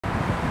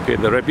Okay,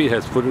 the rabbit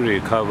has fully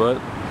recovered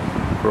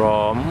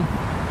from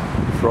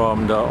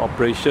the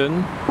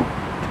operation.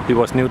 He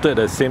was neutered at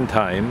the same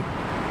time.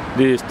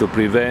 This is to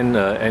prevent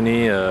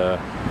any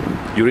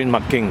urine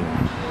marking,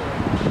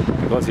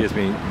 because he has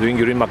been doing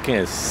urine marking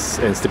and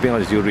stepping on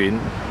his urine.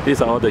 These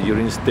are all the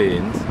urine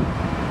stains.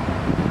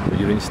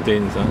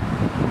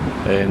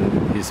 And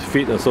his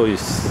feet also is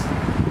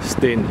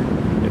stained.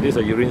 And these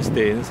are urine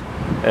stains.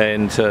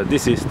 And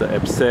this is the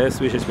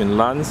abscess which has been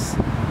lanced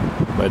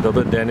by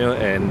Dr. Daniel,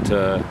 and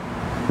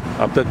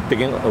after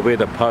taking away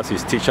the pus, he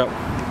stitched up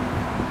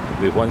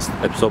with one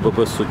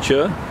absorbable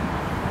suture.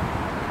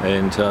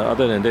 And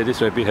other than that,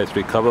 this rabbit has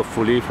recovered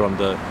fully from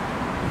the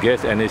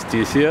gas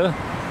anesthesia.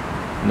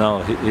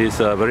 Now he is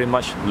very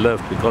much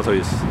loved because of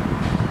his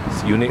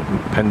unique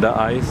panda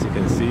eyes. You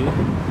can see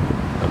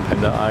the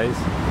panda eyes.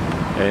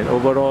 And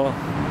overall,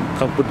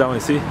 can't put down, you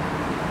see?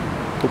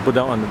 Put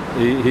down on,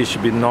 he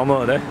should be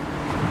normal there.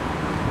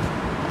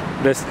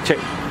 Let's check.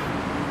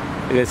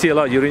 You can see a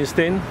lot of urine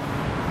stain.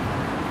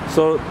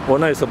 So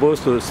owner is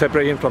supposed to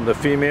separate him from the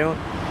female,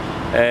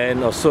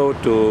 and also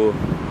to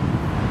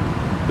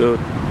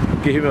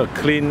give him a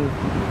clean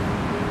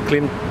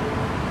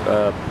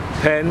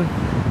pen,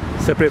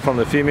 separate from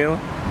the female,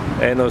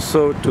 and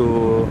also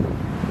to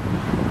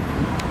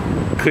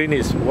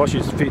wash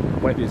his feet,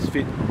 wipe his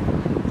feet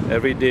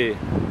every day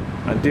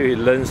until he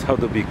learns how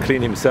to be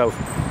clean himself,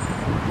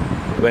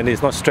 when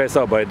he's not stressed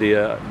out by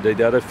the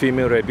other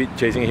female rabbit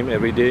chasing him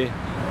every day.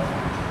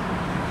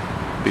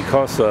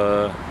 Because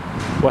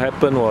what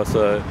happened was,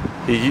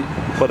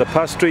 for the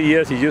past 3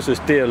 years he used to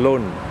stay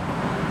alone,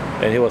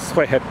 and he was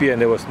quite happy,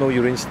 and there was no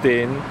urine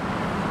stain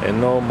and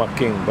no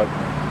marking. But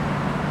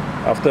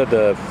after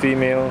the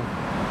female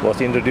was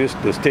introduced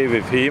to stay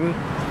with him,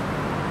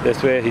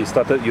 that's where he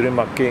started urine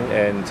marking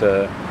and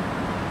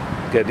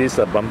get this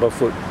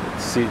bumblefoot.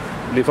 See,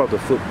 lift out the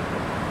foot.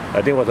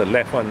 I think it was the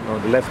left one, no,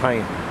 the left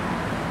hind.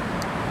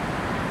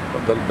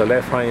 The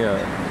left hind.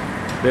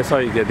 That's how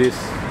you get this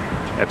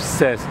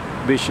abscess,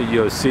 which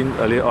you have seen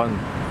earlier on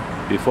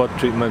before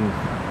treatment.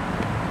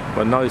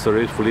 But now it's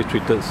already fully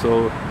treated,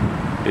 so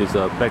it's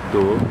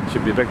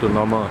should be back to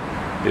normal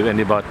with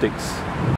antibiotics.